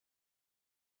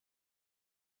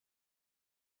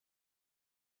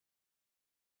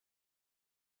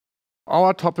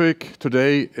our topic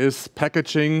today is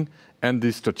packaging and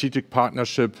the strategic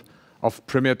partnership of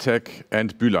Premier Tech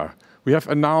and Bühler. We have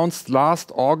announced last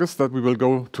August that we will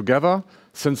go together.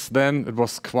 Since then, it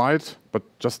was quiet, but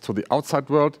just to the outside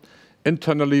world.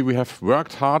 Internally, we have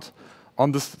worked hard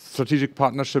on this strategic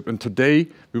partnership, and today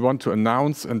we want to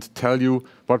announce and tell you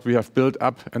what we have built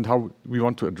up and how we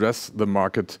want to address the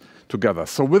market together.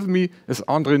 So with me is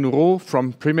André Noreau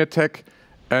from Premier Tech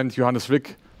and Johannes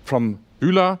Wick from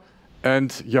Bühler.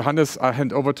 And Johannes, I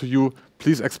hand over to you.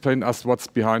 Please explain us what's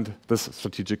behind this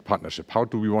strategic partnership. How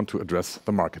do we want to address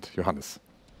the market? Johannes.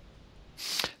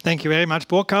 Thank you very much,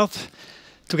 Burkhard.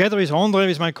 Together with André,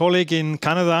 with my colleague in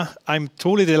Canada, I'm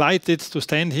truly delighted to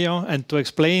stand here and to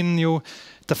explain you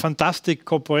the fantastic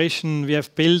cooperation we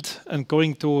have built and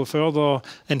going to further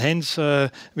enhance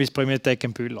with Premier Tech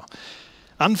and Bühler.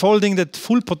 Unfolding the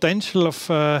full potential of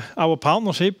our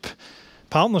partnership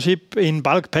in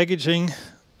bulk packaging,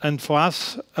 and for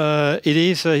us it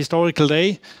is a historical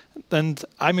day, and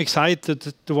I'm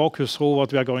excited to walk you through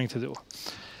what we are going to do.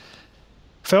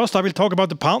 First, I will talk about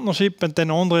the partnership, and then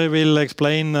André will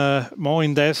explain more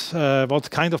in depth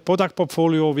what kind of product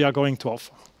portfolio we are going to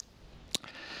offer.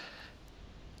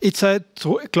 It's a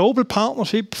global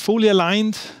partnership, fully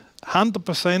aligned,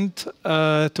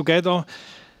 100% together.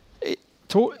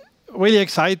 Really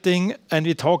exciting, and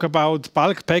we talk about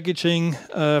bulk packaging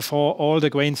for all the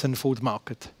grains and food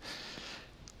market.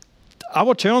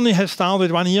 Our journey has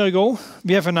started 1 year ago.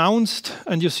 We have announced,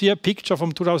 and you see a picture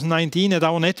from 2019 at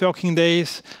our networking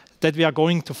days, that we are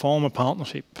going to form a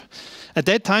partnership. At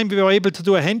that time, we were able to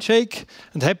do a handshake,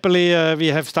 and happily we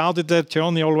have started that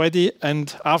journey already.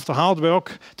 And after hard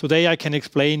work, today I can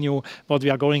explain you what we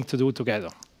are going to do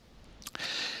together.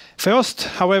 First,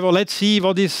 however, let's see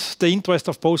what is the interest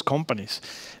of both companies.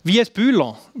 We as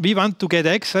Bühler, we want to get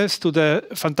access to the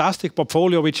fantastic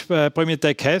portfolio which Premier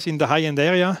Tech has in the high-end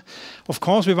area. Of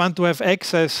course, we want to have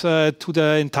access to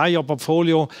the entire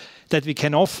portfolio that we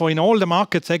can offer in all the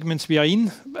market segments we are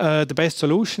in, the best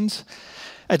solutions.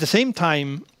 At the same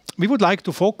time, we would like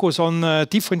to focus on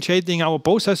differentiating our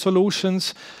process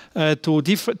solutions to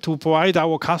provide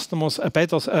our customers a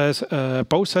better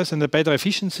process and a better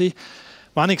efficiency.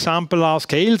 One example are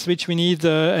scales, which we need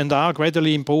and are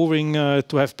gradually improving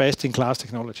to have best-in-class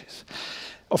technologies.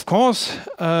 Of course,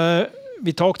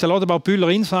 we talked a lot about Bühler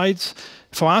Insights.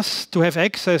 For us to have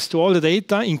access to all the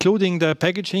data, including the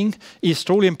packaging, is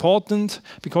truly important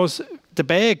because the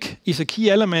bag is a key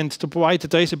element to provide the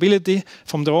traceability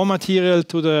from the raw material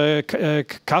to the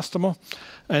customer.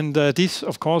 And this,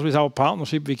 of course, with our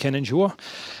partnership, we can ensure.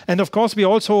 And of course, we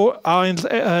also are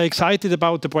excited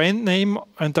about the brand name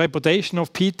and the reputation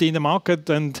of PT in the market,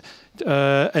 and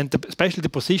especially the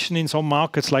position in some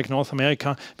markets like North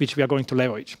America, which we are going to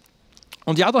leverage.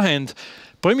 On the other hand,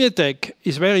 Premier Tech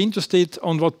is very interested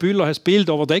on what Bühler has built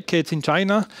over decades in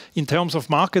China in terms of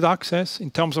market access, in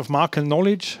terms of market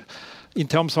knowledge, in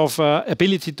terms of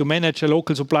ability to manage a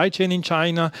local supply chain in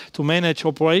China, to manage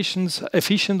operations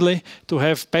efficiently, to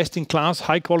have best-in-class,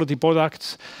 high-quality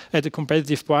products at a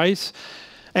competitive price.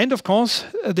 And of course,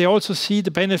 they also see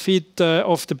the benefit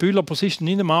of the Bühler position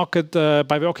in the market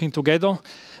by working together.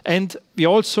 And we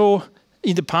also,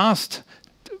 in the past,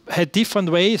 had different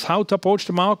ways how to approach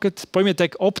the market. Premier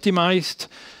Tech optimized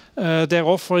their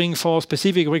offering for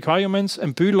specific requirements,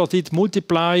 and Bühler did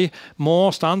multiply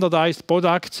more standardized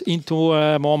products into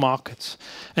more markets.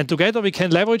 And together we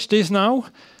can leverage this now.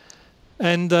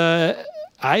 And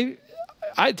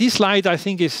this slide, I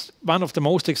think, is one of the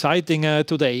most exciting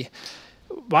today.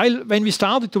 When we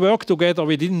started to work together,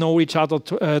 we didn't know each other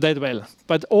that well.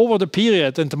 But over the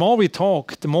period, and the more we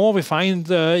talk, the more we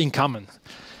find in common.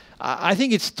 I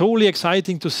think it's truly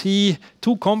exciting to see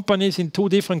two companies in two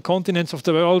different continents of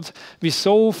the world with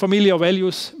so familiar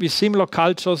values, with similar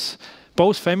cultures,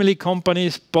 both family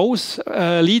companies, both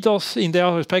leaders in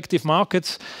their respective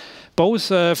markets,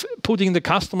 both putting the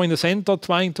customer in the center,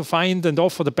 trying to find and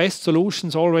offer the best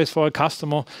solutions always for a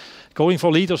customer, going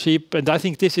for leadership. And I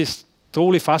think this is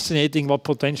truly fascinating what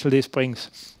potential this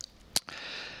brings.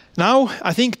 Now,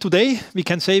 I think today we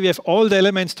can say we have all the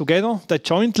elements together that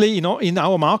jointly, in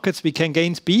our markets we can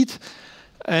gain speed.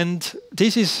 And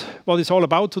this is what it's all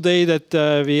about today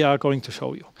that we are going to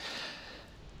show you.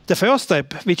 The first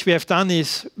step which we have done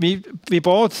is we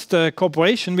brought the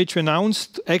cooperation which we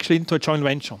announced actually into a joint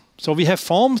venture. So we have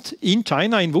formed in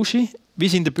China, in Wuxi,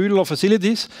 within the Bühler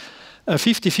facilities, a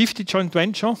 50-50 joint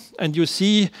venture. And you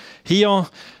see here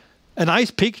a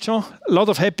nice picture, a lot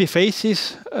of happy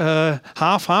faces,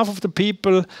 half of the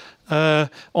people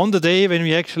on the day when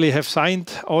we actually have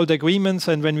signed all the agreements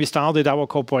and when we started our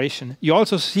cooperation. You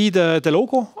also see the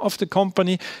logo of the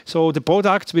company. So the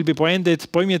products will be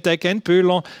branded Premier Tech and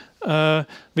Bühler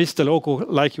with the logo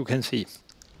like you can see.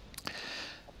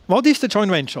 What is the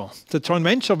joint venture? The joint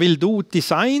venture will do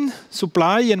design,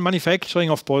 supply and manufacturing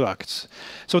of products.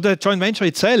 So the joint venture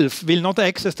itself will not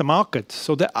access the market.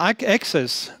 So the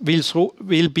access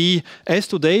will be, as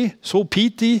today, so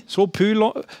PT, so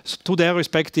Bühler, to their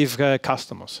respective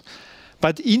customers.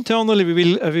 But internally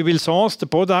we will source the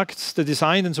products, the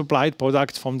designed and supplied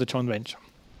products from the joint venture.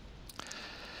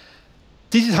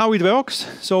 This is how it works.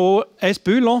 So as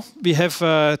Bühler, we have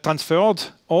transferred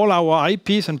all our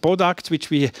IPs and products which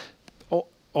we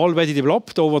already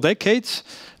developed over decades.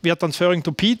 We are transferring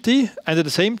to PT, and at the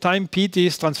same time, PT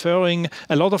is transferring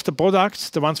a lot of the products,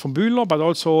 the ones from Bühler, but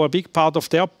also a big part of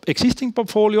their existing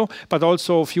portfolio, but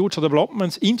also future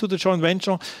developments into the joint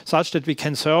venture, such that we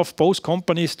can serve both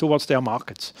companies towards their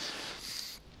markets.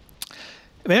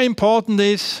 Very important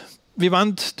is we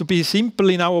want to be simple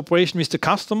in our operation with the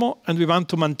customer, and we want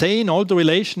to maintain all the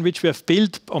relation which we have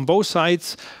built on both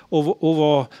sides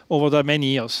over the many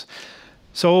years.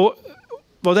 So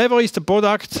whatever is the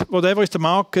product, whatever is the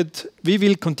market, we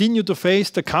will continue to face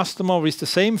the customer with the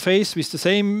same face, with the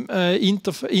same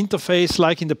interface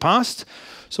like in the past.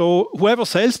 So whoever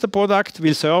sells the product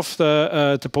will serve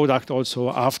the product also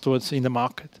afterwards in the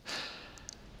market.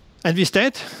 And with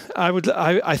that,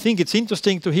 I think it's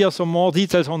interesting to hear some more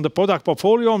details on the product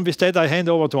portfolio. And with that, I hand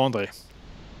over to André.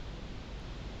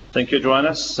 Thank you,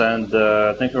 Johannes, and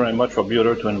thank you very much for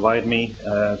Bühler to invite me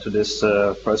to this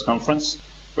press conference.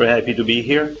 Very happy to be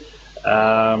here.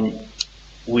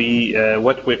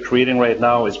 What we're creating right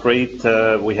now is great.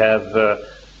 We have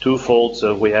twofold.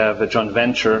 We have a joint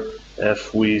venture.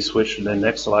 If we switch to the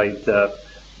next slide,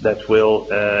 that will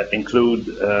include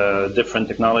different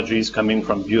technologies coming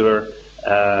from Bühler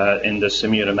in the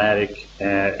semi-automatic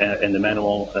and the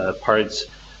manual parts,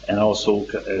 and also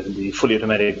the fully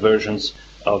automatic versions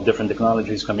of different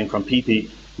technologies coming from PT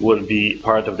will be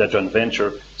part of that joint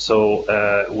venture. So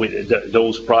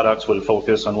those products will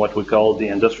focus on what we call the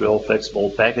industrial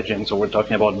flexible packaging. So we're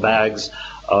talking about bags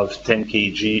of 10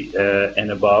 kg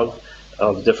and above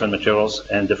of different materials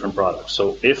and different products.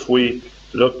 So if we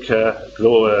look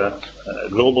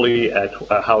globally at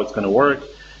how it's going to work,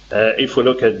 if we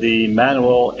look at the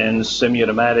manual and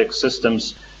semi-automatic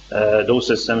systems, those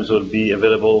systems will be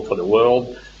available for the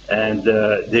world, and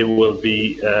they will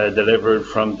be delivered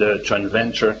from the joint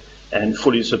venture and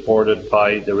fully supported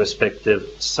by the respective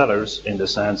sellers, in the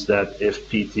sense that if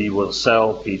PT will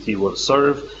sell, PT will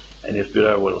serve, and if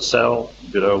Bühler will sell,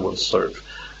 Bühler will serve.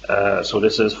 So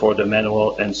this is for the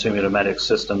manual and semi-automatic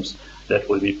systems that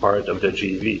will be part of the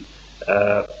GV.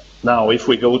 Now, if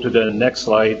we go to the next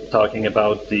slide, talking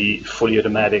about the fully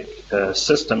automatic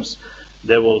systems,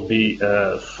 there will be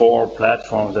 4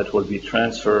 platforms that will be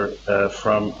transferred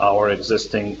from our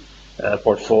existing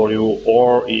portfolio,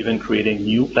 or even creating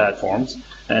new platforms.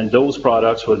 And those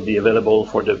products will be available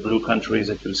for the blue countries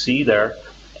that you see there.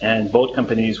 And both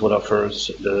companies will offer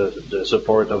the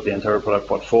support of the entire product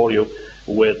portfolio,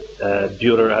 with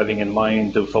Bühler having in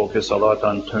mind to focus a lot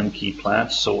on turnkey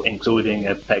plants, so including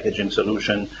a packaging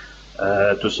solution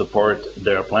to support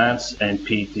their plants, and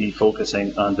PT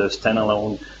focusing on the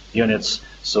standalone units,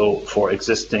 so for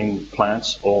existing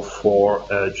plants or for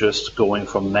just going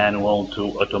from manual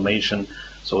to automation.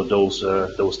 So those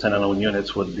standalone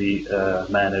units would be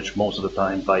managed most of the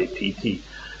time by PT.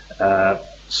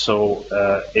 So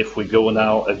if we go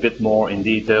now a bit more in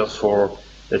details for,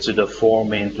 let's say, the 4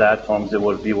 main platforms, there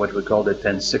will be what we call the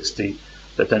 1060.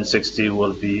 The 1060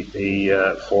 will be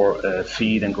for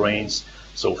feed and grains,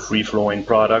 so free-flowing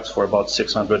products for about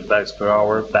 600 bags per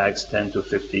hour, bags 10 to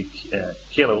 50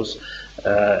 kilos.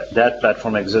 That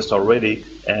platform exists already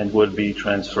and will be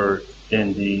transferred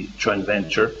in the joint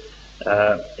venture.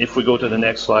 If we go to the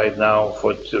next slide now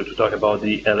to talk about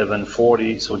the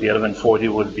 1140, so the 1140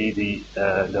 would be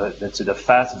let's say the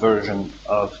fast version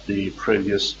of the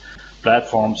previous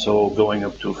platform, so going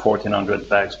up to 1400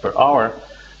 bags per hour.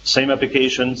 Same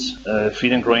applications,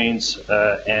 feed and grains,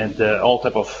 and all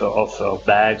type of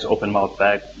bags, open mouth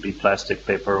bag, be plastic,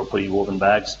 paper, or polywoven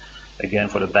bags, again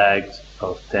for the bags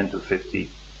of 10 to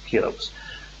 50 kilos.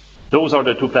 Those are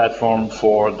the 2 platforms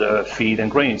for the feed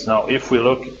and grains. Now, if we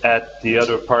look at the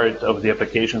other part of the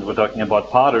applications, we're talking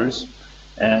about potters.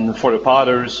 And for the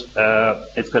potters,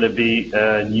 it's going to be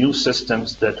new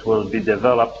systems that will be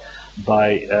developed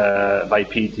by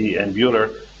PT and Bühler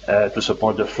to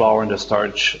support the flour and the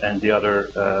starch and the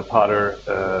other potter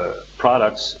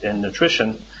products in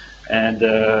nutrition. And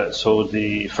so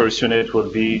the first unit will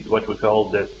be what we call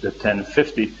the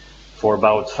 1050 for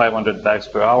about 500 bags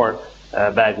per hour,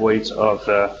 bag weights of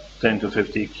 10 to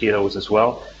 50 kilos as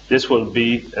well. This will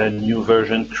be a new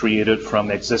version created from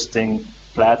existing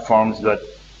platforms that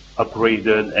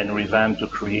upgraded and revamped to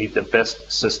create the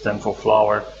best system for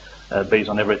flour based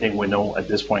on everything we know at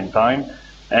this point in time.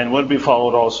 And will be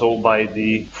followed also by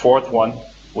the fourth one,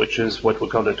 which is what we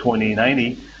call the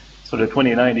 2090. So the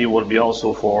 2090 will be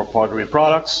also for pottery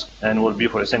products and will be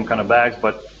for the same kind of bags,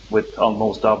 but with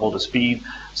almost double the speed.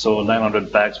 So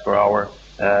 900 bags per hour.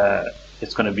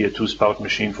 It's going to be a two-spout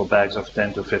machine for bags of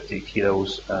 10 to 50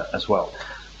 kilos as well.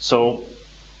 So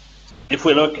if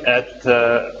we look at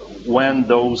when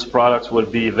those products will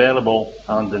be available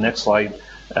on the next slide,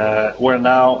 we're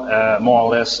now more or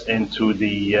less into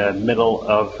the middle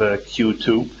of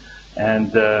Q2.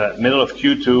 And middle of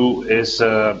Q2 is,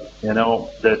 you know,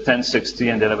 the 1060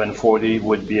 and the 1140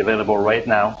 would be available right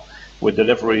now with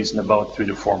deliveries in about 3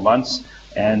 to 4 months.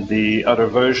 And the other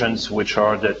versions, which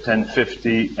are the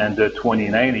 1050 and the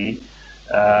 2090,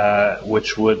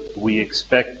 which we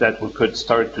expect that we could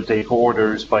start to take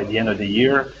orders by the end of the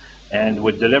year, and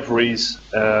with deliveries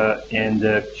in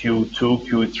the Q2,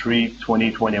 Q3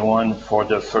 2021 for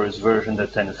the first version, the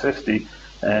 1050,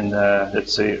 and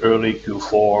let's say early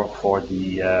Q4 for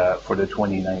the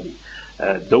 2090.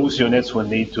 Those units will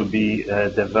need to be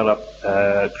developed,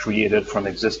 created from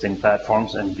existing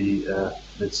platforms, and be,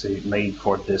 let's say, made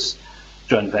for this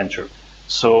joint venture.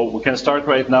 So we can start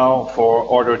right now for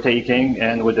order taking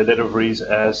and with the deliveries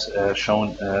as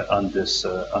shown on this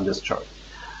chart.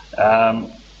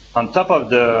 On top of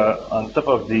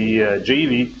the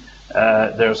JV,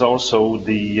 there's also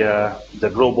the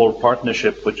global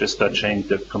partnership, which is touching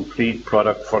the complete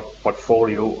product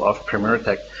portfolio of Premier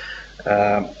Tech.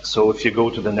 So if you go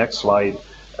to the next slide,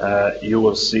 you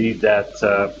will see that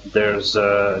there's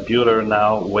Bühler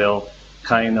now will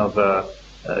kind of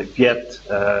get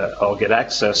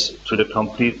access to the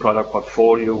complete product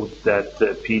portfolio that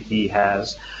PT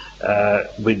has,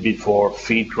 would be for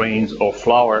feed grains or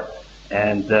flour.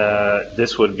 And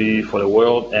this would be for the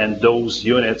world, and those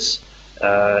units,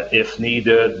 if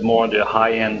needed, more the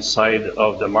high-end side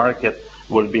of the market,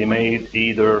 will be made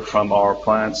either from our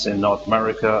plants in North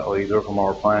America or either from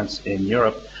our plants in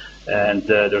Europe. And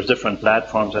there's different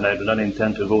platforms, and I do not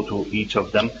intend to go to each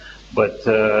of them. But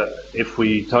if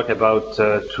we talk about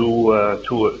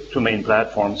two main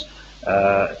platforms,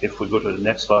 if we go to the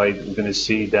next slide, we're going to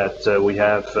see that we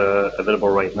have available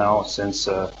right now, since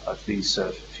at least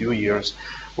a few years,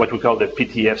 what we call the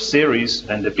PTF series.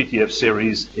 And the PTF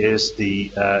series is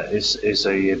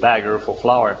a bagger for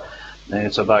flour, and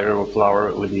it's a bagger of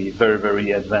flour with the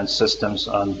very advanced systems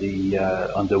on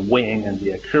the weighing and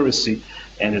the accuracy.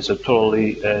 And it's a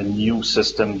totally new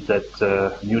system,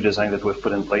 new design that we've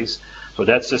put in place. So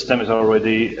that system is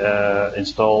already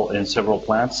installed in several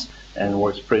plants and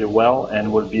works pretty well,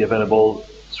 and will be available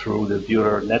through the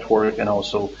Bühler network, and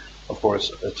also, of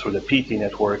course, through the PT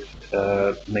network,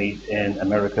 made in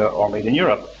America or made in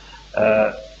Europe.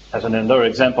 As another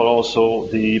example, also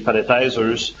the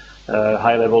palletizers,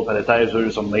 high-level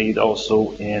palletizers, are made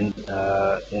also in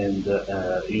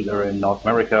either in North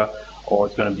America, or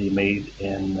it's going to be made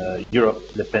in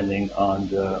Europe, depending on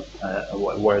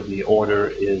where the order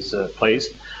is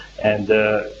placed. And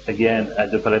again,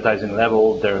 at the palletizing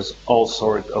level, there's all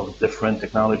sorts of different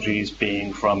technologies,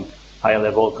 being from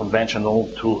high-level conventional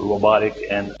to robotic,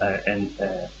 and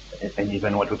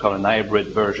even what we call an hybrid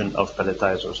version of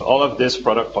palletizers. So all of this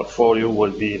product portfolio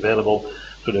will be available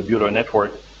to the Bühler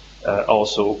network,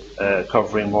 also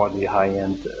covering more the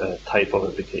high-end type of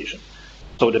application.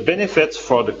 So the benefits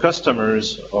for the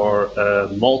customers are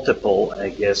multiple, I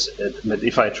guess.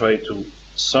 If I try to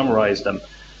summarize them,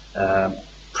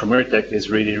 Premier Tech is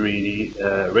really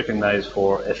recognized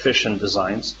for efficient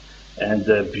designs, and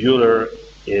Bühler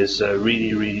is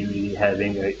really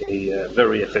having a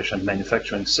very efficient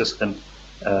manufacturing system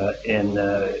in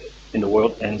the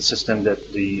world, and system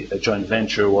that the joint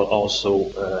venture will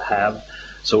also have.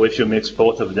 So if you mix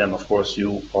both of them, of course,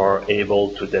 you are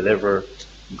able to deliver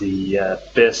the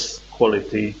best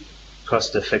quality,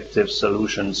 cost-effective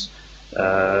solutions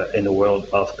in the world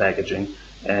of packaging.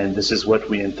 And this is what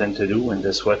we intend to do, and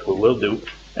this is what we will do.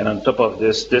 And on top of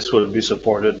this, this will be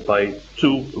supported by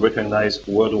two recognized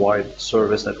worldwide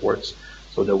service networks.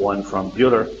 So the one from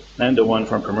Bühler and the one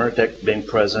from Premier Tech, being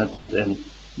present in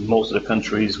most of the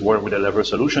countries where we deliver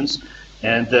solutions.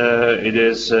 And it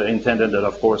is intended that,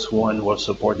 of course, one will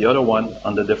support the other one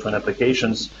on the different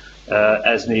applications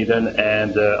as needed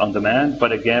and on demand.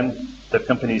 But again, the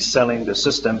company selling the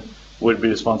system would be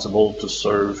responsible to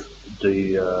serve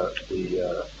the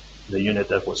unit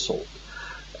that was sold.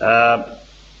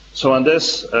 So on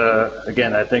this,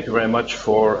 again, I thank you very much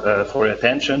for your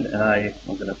attention, and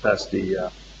I'm going to pass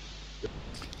the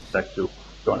back to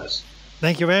Johannes.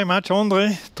 Thank you very much,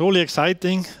 André. Truly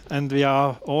exciting, and we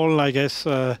are all, I guess,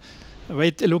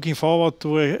 looking forward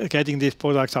to getting these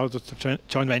products out of the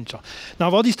joint venture.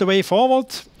 Now, what is the way forward?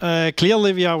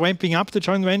 Clearly, we are ramping up the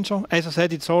joint venture. As I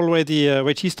said, it's already a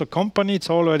registered company. It's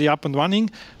already up and running,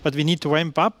 but we need to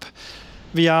ramp up.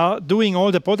 We are doing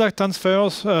all the product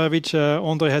transfers, which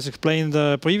André has explained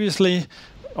previously.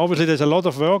 Obviously, there's a lot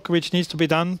of work which needs to be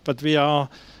done, but we are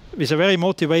with a very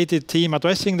motivated team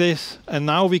addressing this, and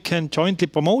now we can jointly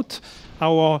promote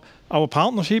our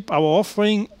partnership, our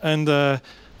offering, and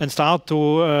start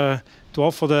to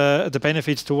offer the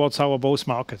benefits towards our both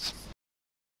markets.